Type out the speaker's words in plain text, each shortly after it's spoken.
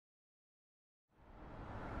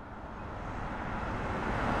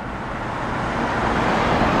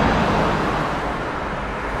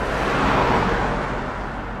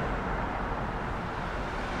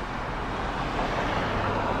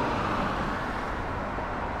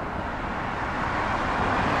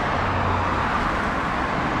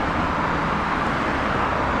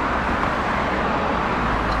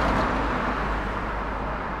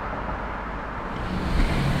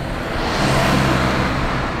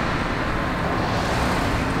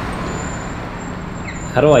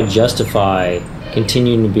how do I justify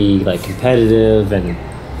continuing to be like competitive? And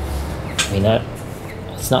I mean, that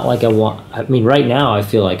it's not like I mean, right now I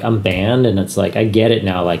feel like I'm banned, and it's like I get it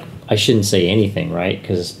now. Like I shouldn't say anything, right?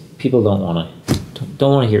 Because people don't want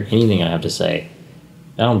to hear anything I have to say.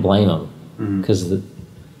 I don't blame them because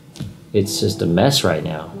it's just a mess right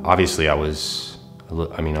now. Obviously, I was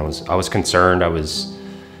concerned. I was,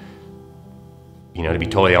 you know, to be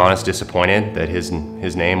totally honest, disappointed that his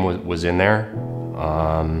name was in there.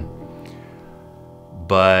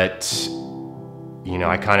 But you know,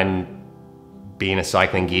 I kind of, being a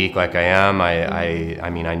cycling geek like I am,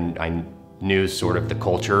 I knew sort of the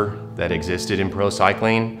culture that existed in pro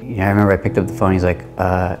cycling. Yeah, I remember I picked up the phone. He's like,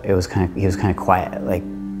 he was kind of quiet. Like,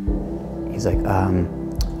 he's like,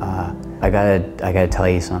 I gotta tell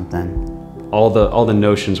you something. All the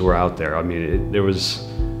notions were out there. I mean, there was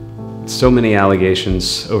so many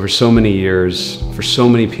allegations over so many years for so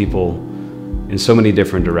many people in so many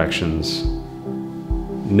different directions.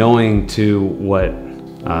 Knowing to what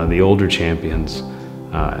the older champions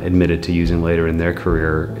admitted to using later in their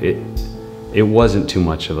career, it wasn't too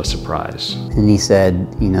much of a surprise. And he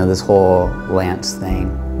said, you know, this whole Lance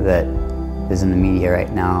thing that is in the media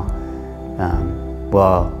right now,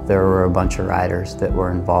 well, there were a bunch of riders that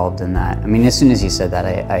were involved in that. I mean, as soon as he said that,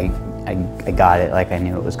 I got it, like I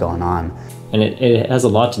knew what was going on. And it has a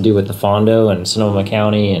lot to do with the Fondo and Sonoma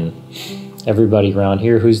County and everybody around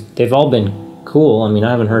here they've all been cool. I mean, I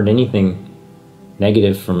haven't heard anything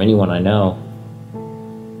negative from anyone I know,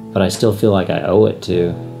 but I still feel like I owe it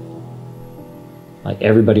to like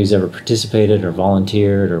everybody who's ever participated or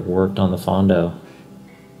volunteered or worked on the Fondo,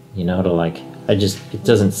 you know, to like, it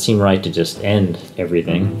doesn't seem right to just end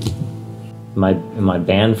everything. Am I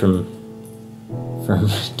banned from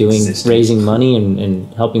raising money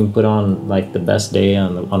and helping put on like the best day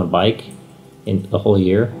on a bike in the whole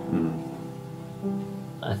year?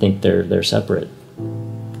 I think they're separate,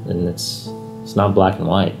 and it's not black and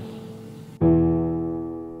white.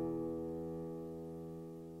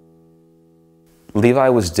 Levi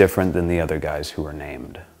was different than the other guys who were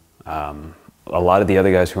named. A lot of the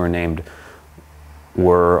other guys who were named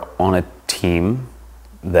were on a team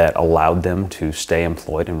that allowed them to stay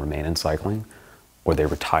employed and remain in cycling, or they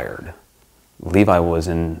retired. Levi was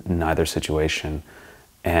in neither situation,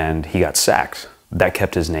 and he got sacked. That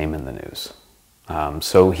kept his name in the news.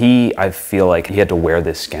 So I feel like he had to wear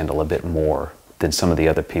this scandal a bit more than some of the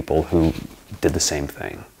other people who did the same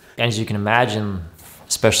thing. As you can imagine,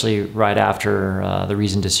 especially right after the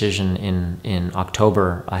Reason decision in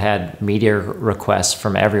October, I had media requests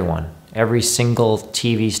from everyone. Every single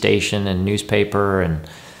TV station and newspaper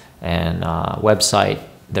and website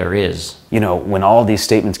there is. You know, when all these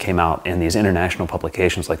statements came out in these international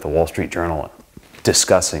publications like the Wall Street Journal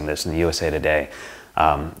discussing this in the USA Today,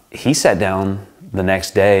 he sat down the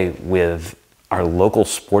next day with our local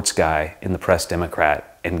sports guy in the Press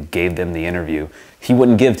Democrat and gave them the interview he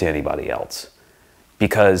wouldn't give to anybody else,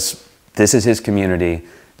 because this is his community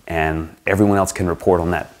and everyone else can report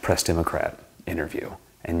on that Press Democrat interview,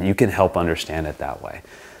 and you can help understand it that way.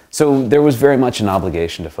 So there was very much an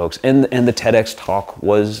obligation to folks, and the TEDx talk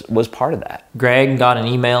was part of that. Greg got an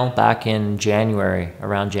email back in January,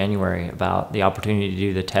 around January, about the opportunity to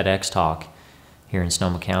do the TEDx talk here in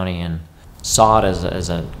Sonoma County, and saw it as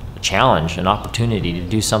a challenge, an opportunity to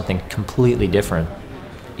do something completely different.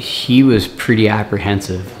 He was pretty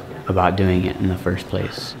apprehensive about doing it in the first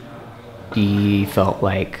place. He felt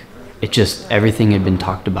like everything had been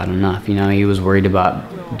talked about enough. You know, he was worried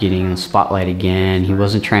about getting in the spotlight again. He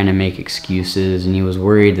wasn't trying to make excuses, and he was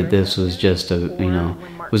worried that this was just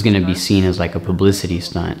was going to be seen as like a publicity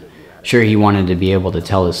stunt. Sure, he wanted to be able to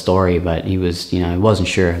tell his story, but he wasn't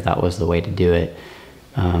sure if that was the way to do it.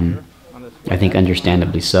 I think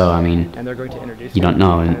understandably so. I mean, you don't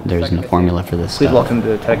know, and there isn't a formula for this Please stuff. welcome to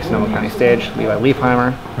the TEDx Sonoma County stage, Levi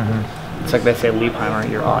Leipheimer. It's like they say Leipheimer,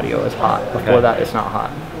 your audio is hot. Before that, it's not hot.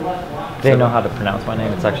 They know how to pronounce my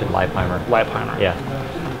name. It's actually Leipheimer. Leipheimer. Yeah.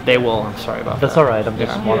 They will. I'm sorry about that. That's all right. I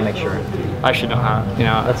just want to make sure. I should know how. You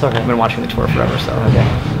know, that's okay. I've been watching the tour forever, so. Okay.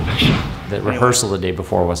 The rehearsal the day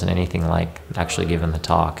before wasn't anything like actually giving the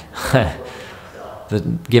talk.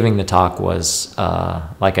 Giving the talk was,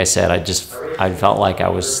 like I said, I felt like I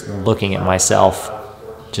was looking at myself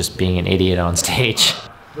just being an idiot on stage.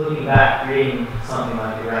 Looking back, creating something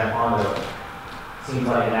like the GranFondo seems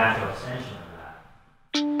like a natural extension of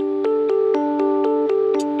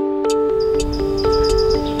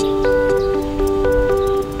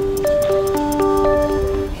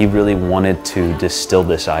that. He really wanted to distill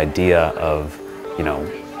this idea of, you know,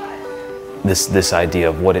 this idea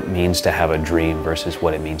of what it means to have a dream versus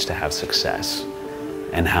what it means to have success,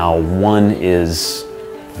 and how one is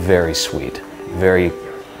very sweet, very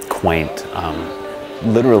quaint,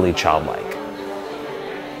 literally childlike.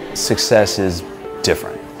 Success is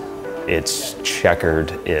different. It's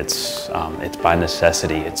checkered, it's by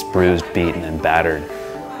necessity, it's bruised, beaten, and battered.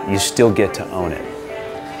 You still get to own it.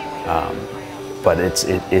 But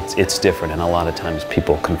it's different, and a lot of times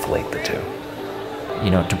people conflate the two. You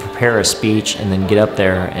know, to prepare a speech and then get up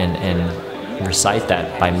there and recite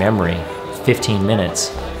that by memory, 15 minutes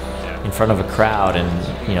in front of a crowd,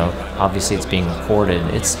 and you know, obviously it's being recorded.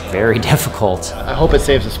 It's very difficult. I hope it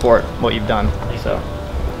saves the sport, what you've done. So,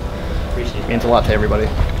 it means a lot to everybody.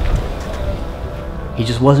 He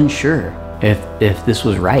just wasn't sure if this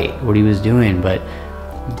was right, what he was doing, but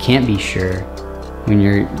you can't be sure when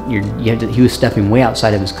he was stepping way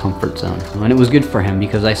outside of his comfort zone. And it was good for him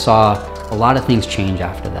because I saw a lot of things change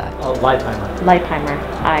after that. Oh, Leipheimer. Leipheimer,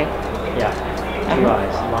 aye. Yeah, 2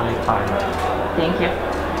 eyes, Leipheimer. Thank you.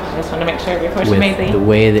 I just want to make sure before she With made the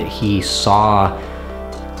way that he saw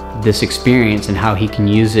this experience and how he can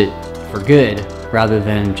use it for good rather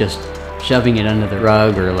than just shoving it under the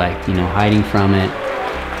rug or, like, you know, hiding from it.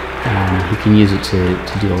 He can use it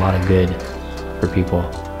to do a lot of good for people.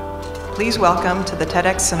 Please welcome to the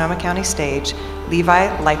TEDx Sonoma County stage, Levi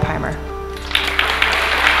Leipheimer.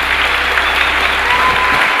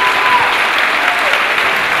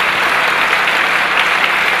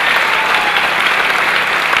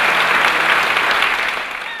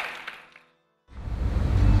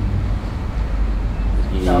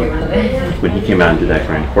 When he came out and did that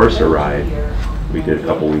GranFondo ride we did a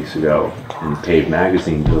couple weeks ago, and Pave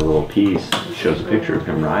Magazine did a little piece, shows a picture of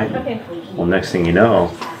him riding. Well, next thing you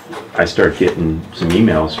know, I start getting some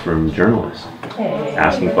emails from journalists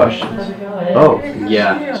asking questions. Oh,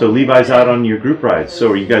 yeah. So Levi's out on your group rides.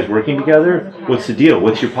 So are you guys working together? What's the deal?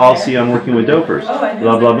 What's your policy on working with dopers?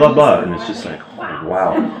 Blah, blah, blah, blah. And it's just like, oh,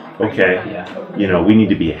 wow. Okay, you know, we need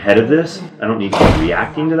to be ahead of this. I don't need to be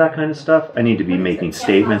reacting to that kind of stuff. I need to be making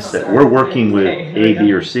statements that we're working with A,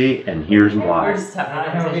 B, or C, and here's why.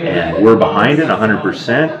 And we're behind it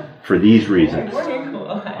 100% for these reasons.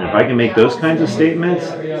 And if I can make those kinds of statements,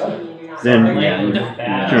 then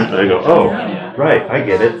I go, oh, right, I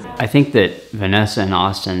get it. I think that Vanessa and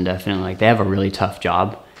Austin definitely, like, they have a really tough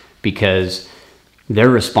job because they're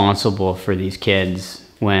responsible for these kids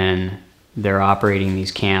when they're operating these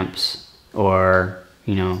camps or,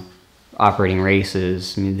 you know, operating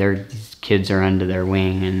races. I mean, these kids are under their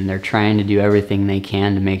wing and they're trying to do everything they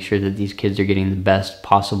can to make sure that these kids are getting the best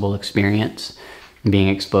possible experience and being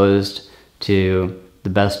exposed to the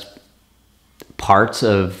best parts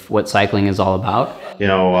of what cycling is all about. You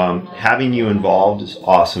know, having you involved is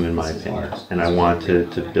awesome in my opinion, and I want to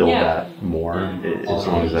build that more as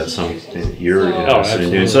long as that's something you're interested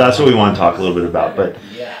in doing. So that's what we want to talk a little bit about. But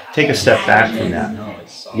take a step back from that.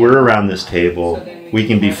 We're around this table. We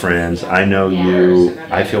can be friends. I know you.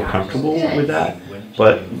 I feel comfortable with that.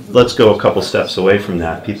 But let's go a couple steps away from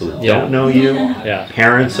that. People that don't know you,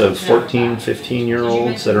 parents of 14,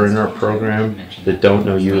 15-year-olds that are in our program that don't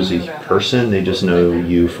know you as a person, they just know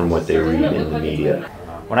you from what they read in the media.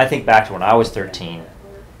 When I think back to when I was 13,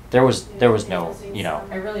 there was no, you know,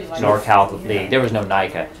 NorCal League, there was no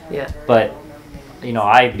NICA. Yeah. But, you know,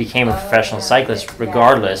 I became a professional cyclist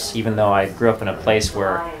regardless, even though I grew up in a place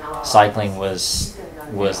where cycling was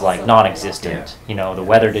like non-existent. You know, the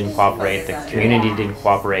weather didn't cooperate, the community didn't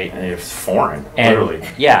cooperate. And it's foreign, literally.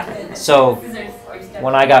 Yeah, so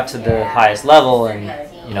when I got to the highest level and,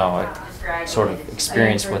 you know, I sort of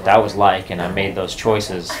experienced what that was like and I made those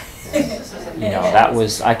choices, you know, that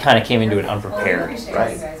was, I kind of came into it unprepared.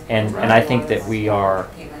 Right. And I think that we are,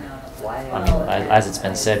 I mean, as it's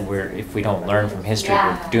been said, if we don't learn from history,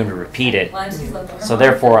 we're doomed to repeat it. So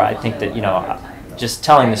therefore, I think that, you know, just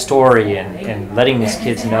telling the story and letting these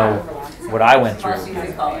kids know what I went through,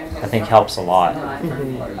 I think helps a lot.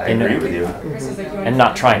 I agree with you. And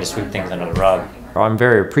not trying to sweep things under the rug. I'm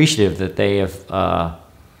very appreciative that they have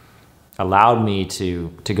allowed me to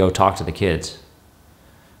go talk to the kids.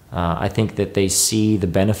 I think that they see the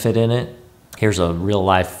benefit in it. Here's a real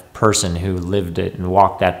life person who lived it and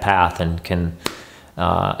walked that path and can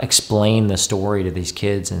explain the story to these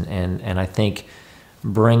kids and I think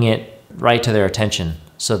bring it right to their attention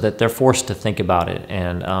so that they're forced to think about it.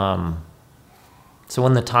 And so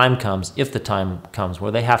when the time comes, if the time comes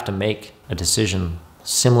where they have to make a decision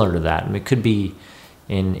similar to that, and it could be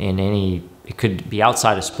it could be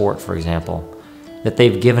outside of sport, for example, that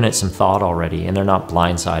they've given it some thought already and they're not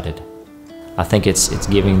blindsided. I think it's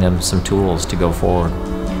giving them some tools to go forward.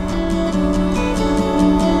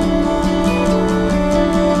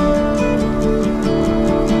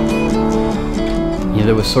 You know,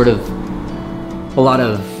 there was sort of a lot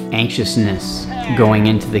of anxiousness going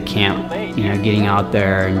into the camp, you know, getting out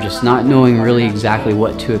there and just not knowing really exactly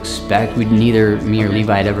what to expect. Neither me or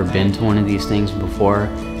Levi had ever been to one of these things before.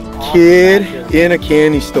 Kid in a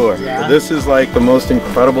candy store. This is like the most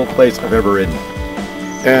incredible place I've ever ridden.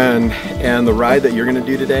 And the ride that you're gonna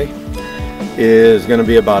do today is gonna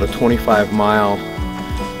be about a 25-mile,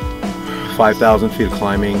 5,000 feet of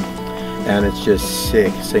climbing, and it's just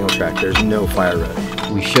sick, single track. There's no fire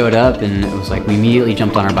red. We showed up and it was like we immediately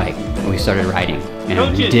jumped on our bike and we started riding.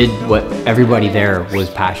 And we did what everybody there was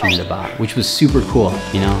passionate about, which was super cool,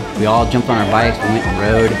 you know. We all jumped on our bikes, we went and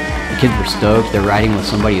rode. The kids were stoked. They're riding with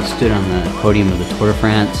somebody who stood on the podium of the Tour de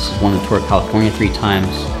France, won the Tour of California 3 times.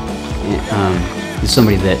 It's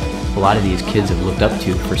somebody that a lot of these kids have looked up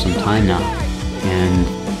to for some time now. And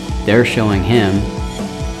they're showing him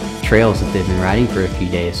trails that they've been riding for a few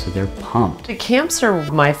days, so they're pumped. The camps are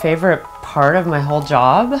my favorite part of my whole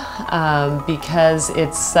job because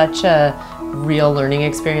it's such a real learning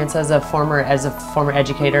experience. As a former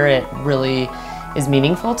educator, it really is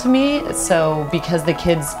meaningful to me. So because the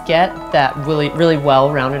kids get that really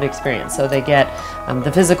well-rounded experience. So they get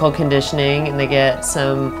the physical conditioning, and they get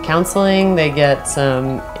some counseling, they get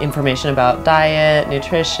some information about diet,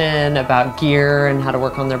 nutrition, about gear and how to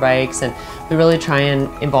work on their bikes. And we really try and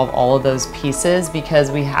involve all of those pieces because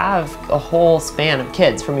we have a whole span of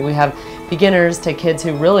kids. We have beginners to kids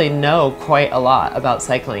who really know quite a lot about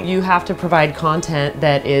cycling. You have to provide content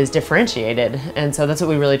that is differentiated, and so that's what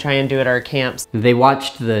we really try and do at our camps. They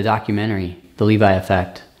watched the documentary, The Levi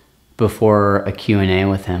Effect, before a Q&A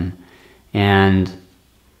with him. And,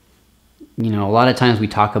 you know, a lot of times we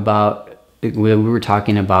were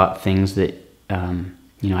talking about things that,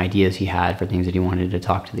 you know, ideas he had for things that he wanted to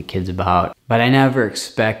talk to the kids about. But I never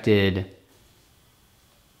expected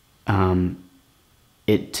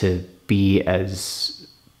it to be as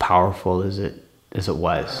powerful as it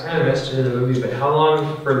was. I kind of missed into the movie, but how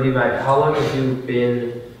long, for Levi, how long have you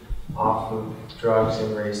been off of drugs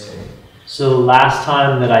and racing? So the last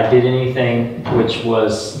time that I did anything, which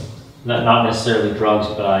was not necessarily drugs,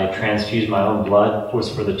 but I transfused my own blood, was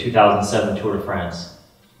for the 2007 Tour de France.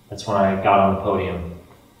 That's when I got on the podium.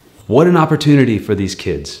 What an opportunity for these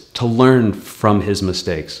kids to learn from his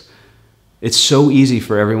mistakes. It's so easy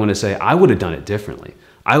for everyone to say, I would have done it differently.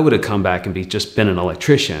 I would have come back and just been an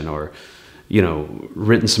electrician, or, you know,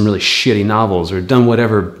 written some really shitty novels, or done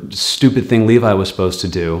whatever stupid thing Levi was supposed to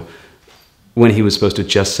do when he was supposed to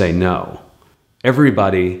just say no.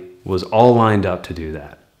 Everybody was all lined up to do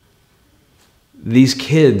that. These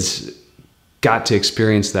kids got to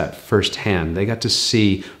experience that firsthand. They got to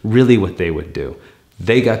see really what they would do.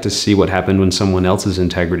 They got to see what happened when someone else's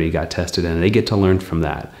integrity got tested, and they get to learn from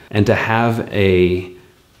that. And to have a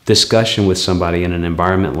discussion with somebody in an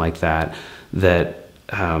environment like that,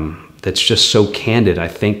 that's just so candid, I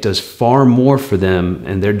think does far more for them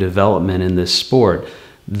and their development in this sport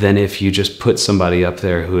than if you just put somebody up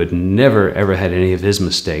there who had never ever had any of his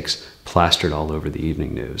mistakes plastered all over the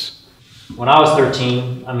evening news. When I was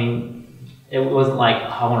 13, I mean, it wasn't like, oh,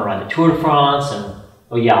 I want to ride the Tour de France and,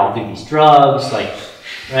 oh yeah, I'll do these drugs, like,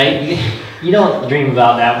 right? You don't dream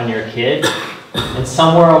about that when you're a kid. And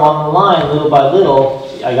somewhere along the line, little by little,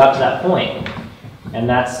 I got to that point. And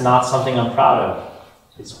that's not something I'm proud of.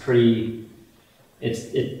 It's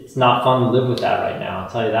not fun to live with that right now, I'll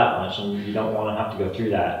tell you that much, and you don't want to have to go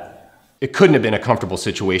through that. It couldn't have been a comfortable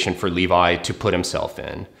situation for Levi to put himself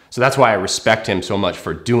in. So that's why I respect him so much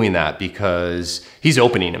for doing that, because he's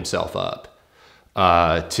opening himself up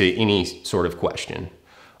to any sort of question.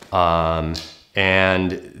 And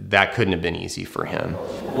that couldn't have been easy for him.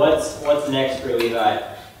 What's next for Levi?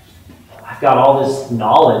 I've got all this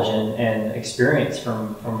knowledge and experience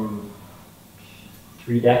from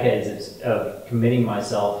 3 decades of committing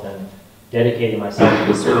myself and dedicating myself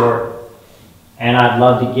to the sport. And I'd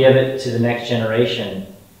love to give it to the next generation.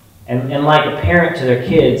 And like a parent to their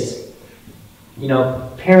kids, you know,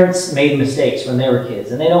 parents made mistakes when they were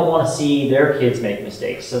kids, and they don't want to see their kids make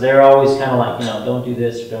mistakes. So they're always kind of like, you know, don't do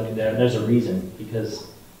this or don't do that. And there's a reason, because,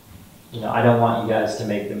 you know, I don't want you guys to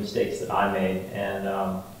make the mistakes that I made.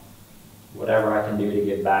 And whatever I can do to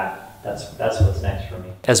give back, that's what's next for me.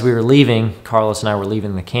 As we were leaving, Carlos and I were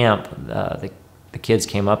leaving the camp, the kids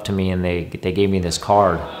came up to me and they gave me this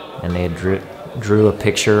card, and they had drew a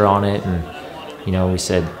picture on it, and you know, it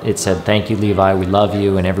said, "Thank you, Levi, we love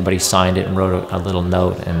you," and everybody signed it and wrote a little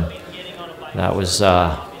note, and that was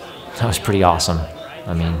pretty awesome.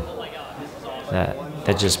 I mean,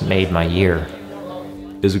 that just made my year.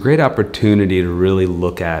 It was a great opportunity to really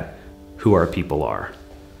look at who our people are.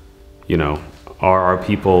 You know, are our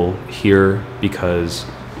people here because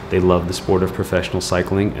They love the sport of professional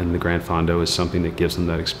cycling, and the GranFondo is something that gives them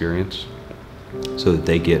that experience so that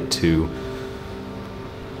they get to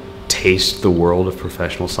taste the world of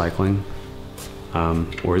professional cycling,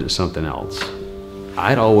 or is it something else?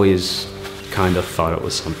 I'd always kind of thought it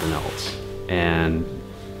was something else. And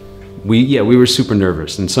we were super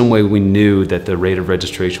nervous. In some way, we knew that the rate of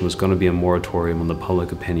registration was going to be a moratorium on the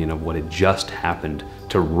public opinion of what had just happened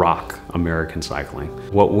to rock American cycling.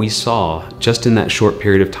 What we saw just in that short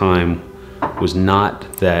period of time was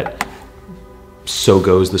not that so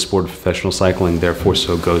goes the sport of professional cycling, therefore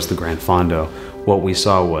so goes the GranFondo. What we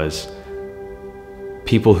saw was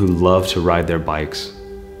people who love to ride their bikes,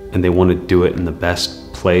 and they want to do it in the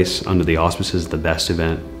best place under the auspices of the best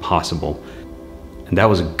event possible. And that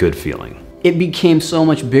was a good feeling. It became so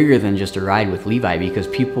much bigger than just a ride with Levi because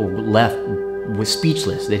people left with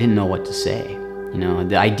speechless. They didn't know what to say. You know,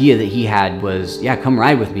 the idea that he had was, yeah, come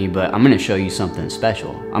ride with me, but I'm gonna show you something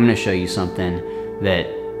special. I'm gonna show you something that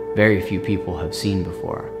very few people have seen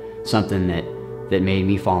before. Something that made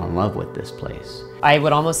me fall in love with this place. I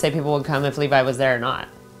would almost say people would come if Levi was there or not.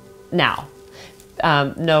 Now,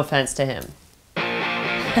 no offense to him.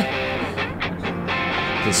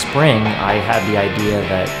 This spring, I had the idea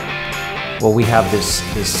that, well, we have this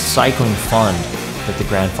cycling fund that the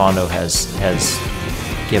GranFondo has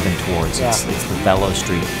given towards. Yeah. It's the Velo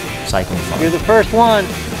Street Cycling Fund. You're the first one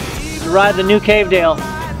to ride the new Cavedale.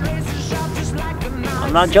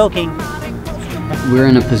 I'm not joking. We're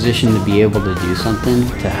in a position to be able to do something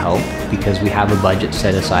to help because we have a budget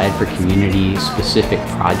set aside for community-specific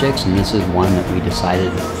projects, and this is one that we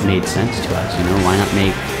decided made sense to us. You know, why not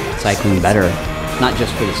make cycling better? Not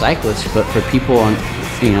just for the cyclists, but for people on,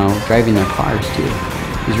 you know, driving their cars too.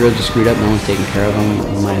 These roads are screwed up, no one's taking care of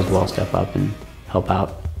them. We might as well step up and help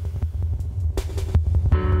out.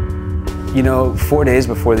 You know, 4 days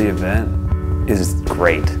before the event is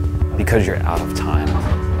great because you're out of time.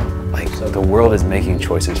 Like, the world is making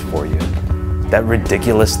choices for you. That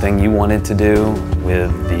ridiculous thing you wanted to do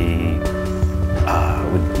with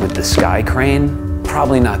the sky crane,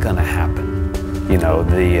 probably not gonna happen. You know,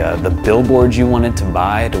 the billboards you wanted to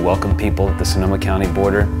buy to welcome people at the Sonoma County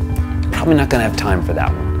border, probably not gonna have time for that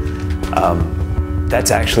one.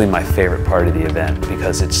 That's actually my favorite part of the event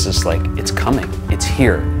because it's just like, it's coming, it's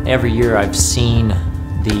here. Every year I've seen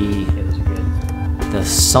the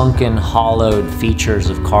sunken, hollowed features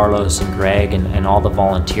of Carlos and Greg and all the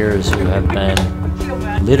volunteers who have been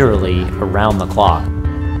literally around the clock.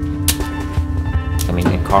 I mean,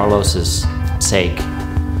 in Carlos's sake,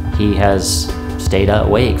 he has stayed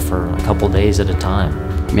awake for a couple days at a time.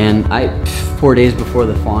 Man, 4 days before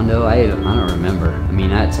the Fondo, I don't remember. I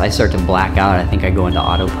mean, I start to black out. I think I go into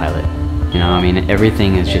autopilot. You know, I mean,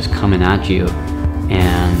 everything is just coming at you,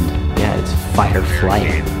 and yeah, it's fight or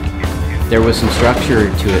flight. There was some structure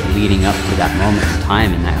to it leading up to that moment in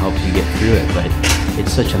time, and that helps you get through it, but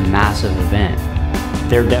it's such a massive event.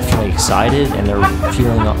 They're definitely excited, and they're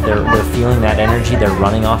feeling that energy. They're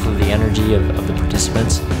running off of the energy of the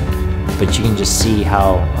participants, but you can just see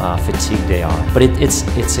how fatigued they are. But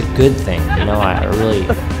it's a good thing, you know. I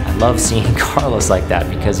love seeing Carlos like that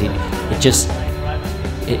because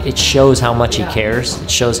it shows how much he cares. It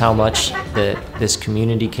shows how much this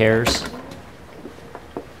community cares.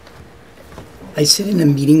 I sit in a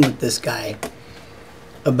meeting with this guy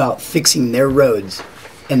about fixing their roads,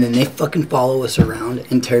 and then they fucking follow us around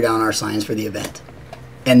and tear down our signs for the event.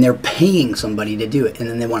 And they're paying somebody to do it, and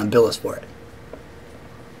then they want to bill us for it.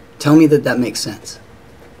 Tell me that makes sense.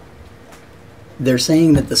 They're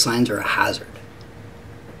saying that the signs are a hazard.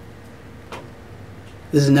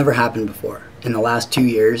 This has never happened before. In the last 2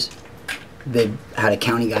 years, they've had a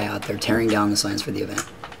county guy out there tearing down the signs for the event.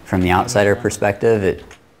 From the outsider perspective, it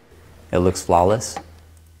looks flawless,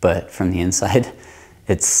 but from the inside,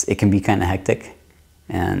 it can be kind of hectic,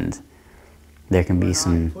 and there can be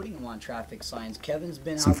some Putting them on traffic signs. Kevin's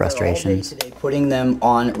been some out there all day frustrations. today putting them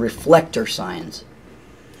on reflector signs.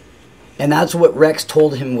 And that's what Rex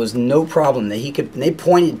told him was no problem, that he could, and they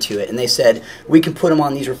pointed to it and they said, we can put them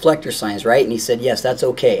on these reflector signs, right? And he said, yes, that's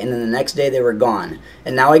okay. And then the next day they were gone.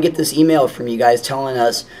 And now I get this email from you guys telling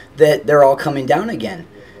us that they're all coming down again.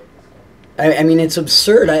 I mean, it's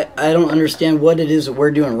absurd. I don't understand what it is that we're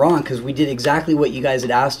doing wrong, because we did exactly what you guys had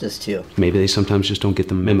asked us to. Maybe they sometimes just don't get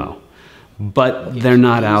the memo, but they're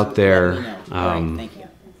not out there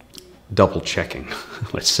double checking,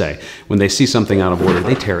 let's say. When they see something out of order,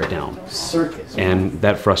 they tear it down. Circus. And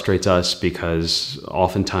that frustrates us because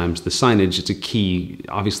oftentimes the signage,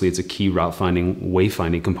 obviously it's a key route finding,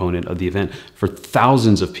 wayfinding component of the event. For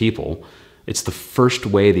thousands of people, it's the first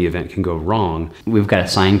way the event can go wrong. We've got a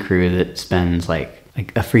sign crew that spends like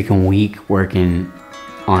a freaking week working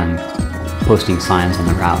on posting signs on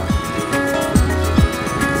the route.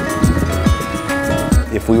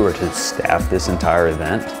 If we were to staff this entire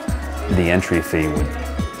event, the entry fee would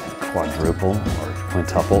quadruple or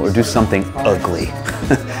quintuple or do something ugly.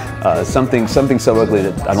 something so ugly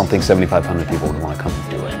that I don't think 7,500 people would want to come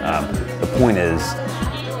and do it. The point is,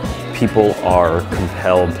 people are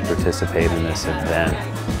compelled to participate in this event,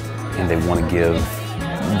 and they want to give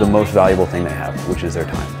the most valuable thing they have, which is their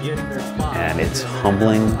time. And it's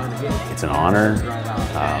humbling, it's an honor.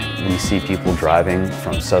 We see people driving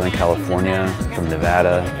from Southern California, from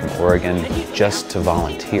Nevada, from Oregon, just to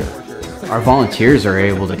volunteer. Our volunteers are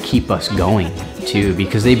able to keep us going too,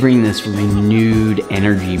 because they bring this renewed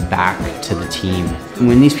energy back to the team. And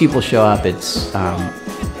when these people show up, it's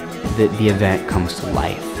the event comes to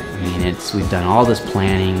life. I mean, we've done all this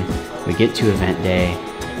planning, we get to event day,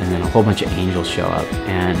 and then a whole bunch of angels show up,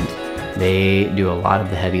 and they do a lot of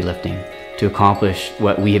the heavy lifting to accomplish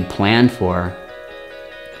what we had planned for,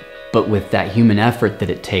 but with that human effort that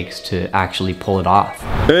it takes to actually pull it off.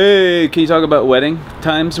 Hey, can you talk about wedding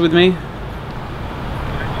times with me?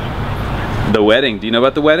 The wedding, do you know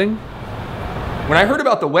about the wedding? When I heard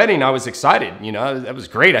about the wedding, I was excited. You know, that was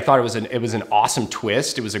great. I thought it was an awesome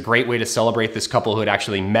twist. It was a great way to celebrate this couple who had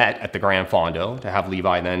actually met at the GranFondo, to have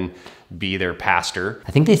Levi then be their pastor.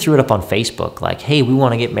 I think they threw it up on Facebook, like, hey, we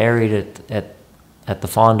want to get married at the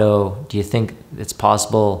Fondo. Do you think it's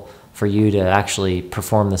possible for you to actually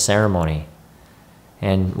perform the ceremony?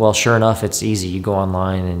 And well, sure enough, it's easy. You go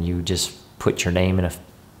online and you just put your name in a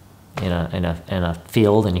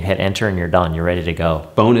field and you hit enter and you're done. You're ready to go.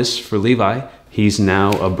 Bonus for Levi, he's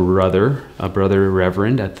now a brother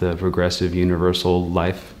reverend at the Progressive Universal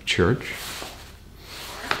Life Church,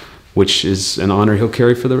 which is an honor he'll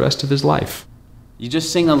carry for the rest of his life. You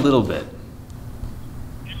just sing a little bit.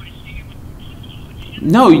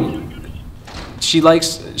 No, you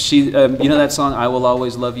know that song, I Will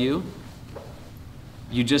Always Love You?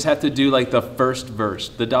 You just have to do like the first verse.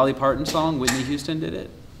 The Dolly Parton song, Whitney Houston did it.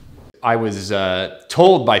 I was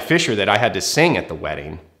told by Fisher that I had to sing at the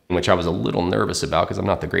wedding, which I was a little nervous about because I'm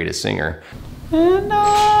not the greatest singer. And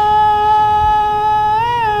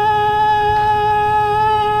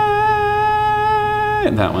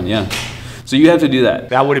that one, yeah. So you have to do that.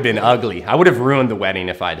 That would have been ugly. I would have ruined the wedding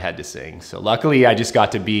if I'd had to sing. So luckily I just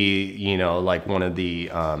got to be, you know, like one of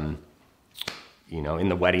the, you know, in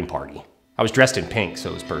the wedding party. I was dressed in pink, so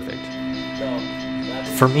it was perfect.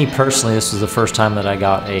 For me personally, this was the first time that I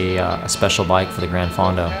got a special bike for the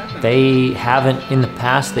GranFondo. They haven't, in the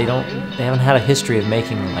past, they haven't had a history of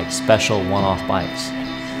making like special one-off bikes.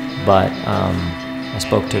 But I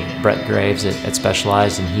spoke to Brett Graves at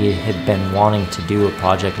Specialized, and he had been wanting to do a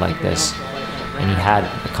project like this, and he had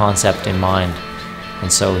a concept in mind.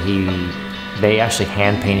 And so they actually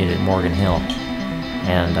hand painted it Morgan Hill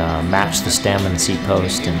and matched the stem and the seat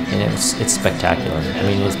post, and it's spectacular. I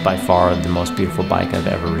mean, it's by far the most beautiful bike I've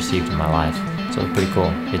ever received in my life. So it's pretty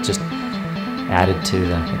cool. It just added to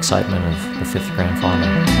the excitement of the 5th GranFondo.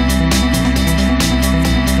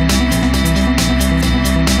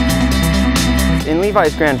 In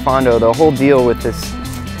Levi's GranFondo, the whole deal with this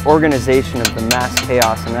organization of the mass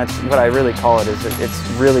chaos, and that's what I really call it, is it's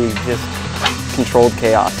really just controlled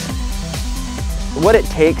chaos. What it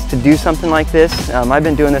takes to do something like this, I've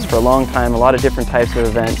been doing this for a long time, a lot of different types of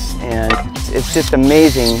events, and it's just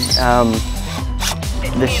amazing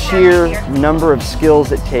the sheer number of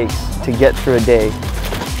skills it takes to get through a day.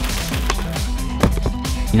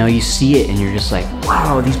 You know, you see it and you're just like,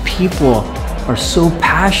 wow, these people are so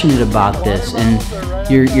passionate about this, and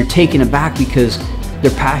you're taken aback because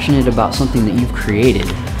they're passionate about something that you've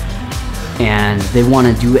created, and they want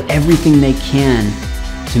to do everything they can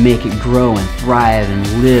to make it grow and thrive and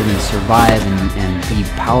live and survive and be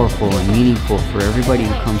powerful and meaningful for everybody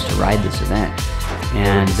who comes to ride this event.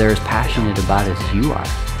 And they're as passionate about it as you are.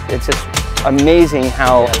 It's just amazing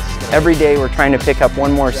how every day we're trying to pick up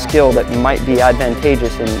one more skill that might be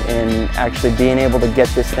advantageous in actually being able to get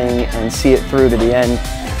this thing and see it through to the end,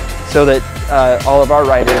 so that all of our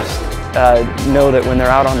riders know that when they're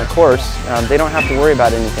out on the course, they don't have to worry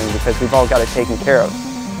about anything because we've all got it taken care of.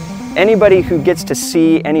 Anybody who gets to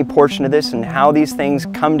see any portion of this and how these things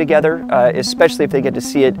come together, especially if they get to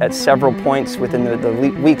see it at several points within the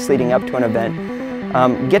weeks leading up to an event,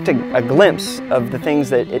 get a glimpse of the things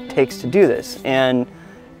that it takes to do this. And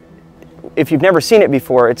if you've never seen it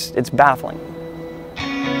before, it's baffling.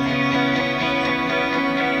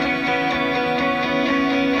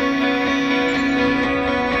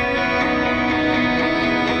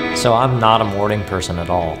 So I'm not a morning person at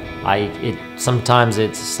all. Sometimes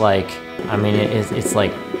it's like, I mean, it's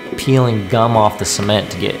like peeling gum off the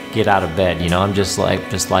cement to get out of bed. You know, I'm just like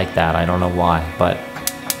that. I don't know why, but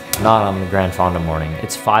not on the GranFondo morning.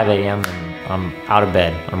 It's 5 a.m. and I'm out of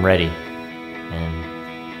bed. I'm ready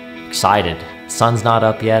and excited. Sun's not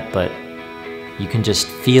up yet, but you can just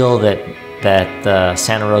feel that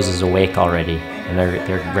Santa Rosa is awake already, and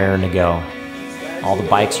they're raring to go. All the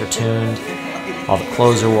bikes are tuned, all the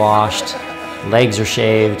clothes are washed, legs are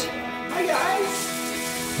shaved.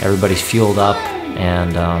 Everybody's fueled up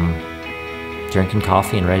and drinking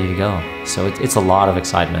coffee and ready to go. So it's a lot of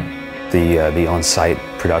excitement. The on-site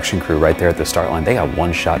production crew right there at the start line, they got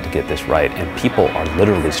one shot to get this right, and people are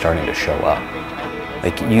literally starting to show up.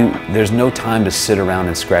 Like there's no time to sit around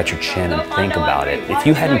and scratch your chin and think about it. If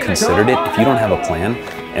you hadn't considered it, if you don't have a plan,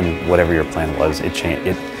 and whatever your plan was,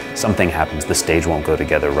 something happens. The stage won't go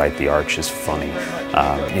together right. The arch is funny.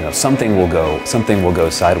 You know, something will go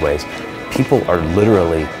sideways. People are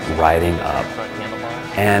literally riding up,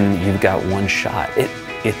 and you've got one shot.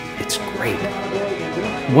 It's great.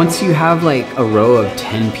 Once you have like a row of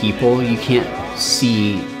 10 people, you can't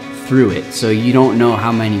see through it, so you don't know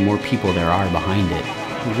how many more people there are behind it.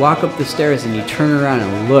 You walk up the stairs and you turn around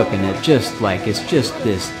and look, and it's just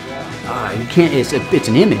this. You can't. It's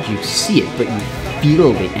an image. You see it, but you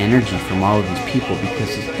feel the energy from all of these people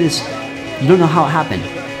because it's this. You don't know how it happened,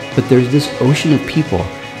 but there's this ocean of people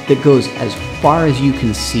that goes as far as you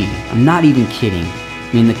can see. I'm not even kidding.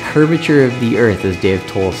 I mean, the curvature of the earth, as Dave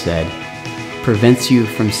Toll said, prevents you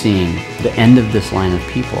from seeing the end of this line of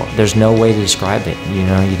people. There's no way to describe it. You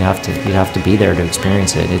know, you'd have to be there to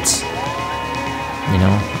experience it. It's, you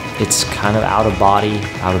know, it's kind of out of body,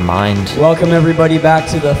 out of mind. Welcome everybody back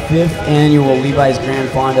to the 5th annual Levi's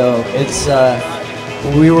GranFondo. It's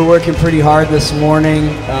we were working pretty hard this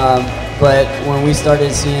morning, but when we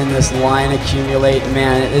started seeing this line accumulate,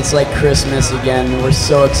 man, it's like Christmas again. We're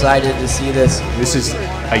so excited to see this. This is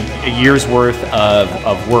a year's worth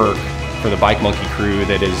of work for the Bike Monkey crew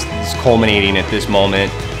that is culminating at this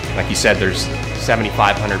moment. Like you said, there's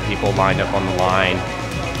 7,500 people lined up on the line.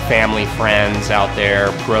 Family, friends out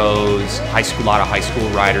there, pros, a lot of high school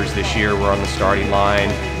riders this year were on the starting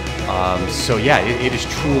line. So yeah, it is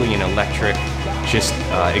truly an electric, just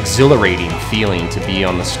exhilarating feeling to be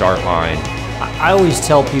on the start line. I always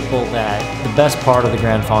tell people that the best part of the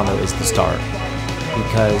GranFondo is the start,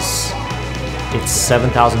 because it's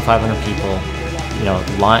 7,500 people, you know,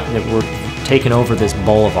 that we're taking over this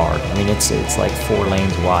boulevard. I mean, it's like 4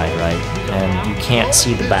 lanes wide, right? And you can't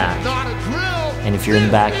see the back. And if you're in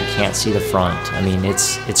the back, you can't see the front. I mean,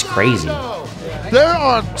 it's crazy. There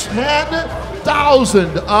are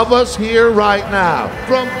 10,000 of us here right now.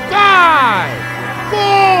 From 5,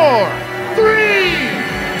 4,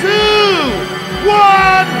 3, 2,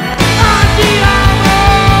 1.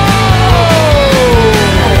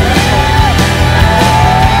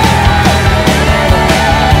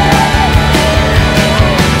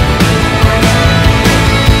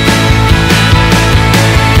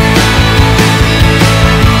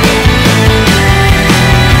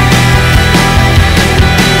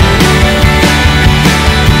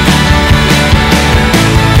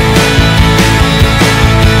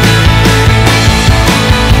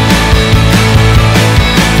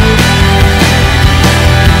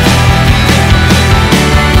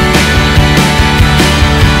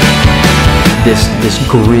 This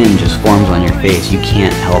grin just forms on your face. You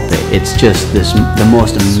can't help it. It's just the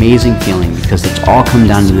most amazing feeling because it's all come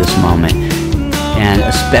down to this moment. And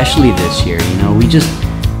especially this year, you know, we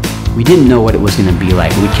didn't know what it was going to be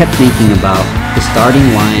like. We kept thinking about the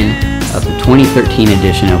starting line of the 2013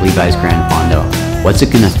 edition of Levi's GranFondo. What's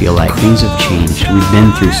it going to feel like? Things have changed. We've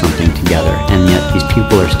been through something together, and yet these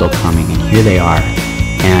people are still coming, and here they are.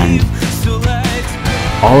 And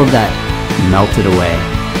all of that melted away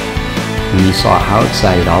when you saw how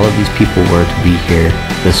excited all of these people were to be here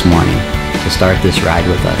this morning to start this ride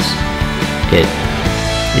with us. It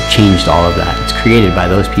changed all of that. It's created by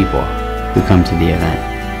those people who come to the event.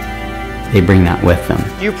 They bring that with them.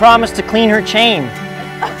 You promised to clean her chain,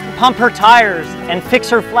 pump her tires, and fix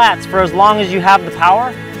her flats for as long as you have the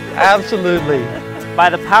power? Absolutely. By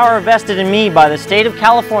the power vested in me by the state of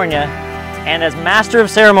California, and as Master of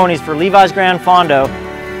Ceremonies for Levi's GranFondo,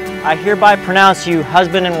 I hereby pronounce you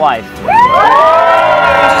husband and wife.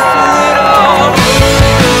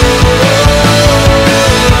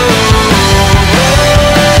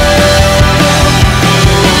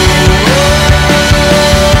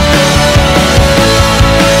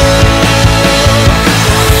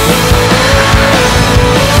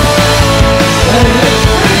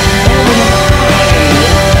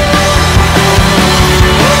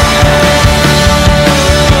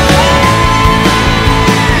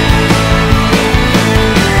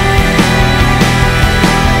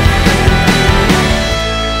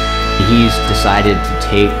 decided to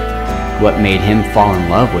take what made him fall in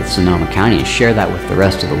love with Sonoma County and share that with the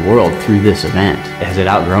rest of the world through this event. Has it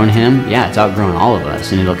outgrown him? Yeah, it's outgrown all of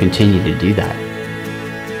us, and it'll continue to do that.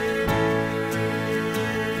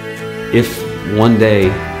 If one day,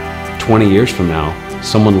 20 years from now,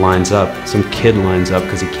 someone lines up, some kid lines up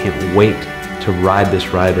because he can't wait to ride this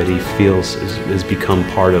ride that he feels has become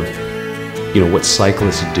part of, you know, what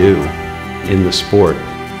cyclists do in the sport,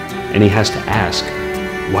 and he has to ask,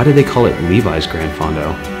 why do they call it Levi's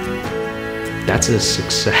GranFondo? That's a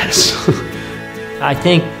success. I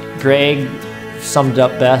think Greg summed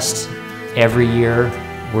up best. Every year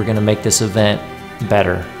we're going to make this event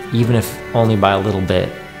better, even if only by a little bit.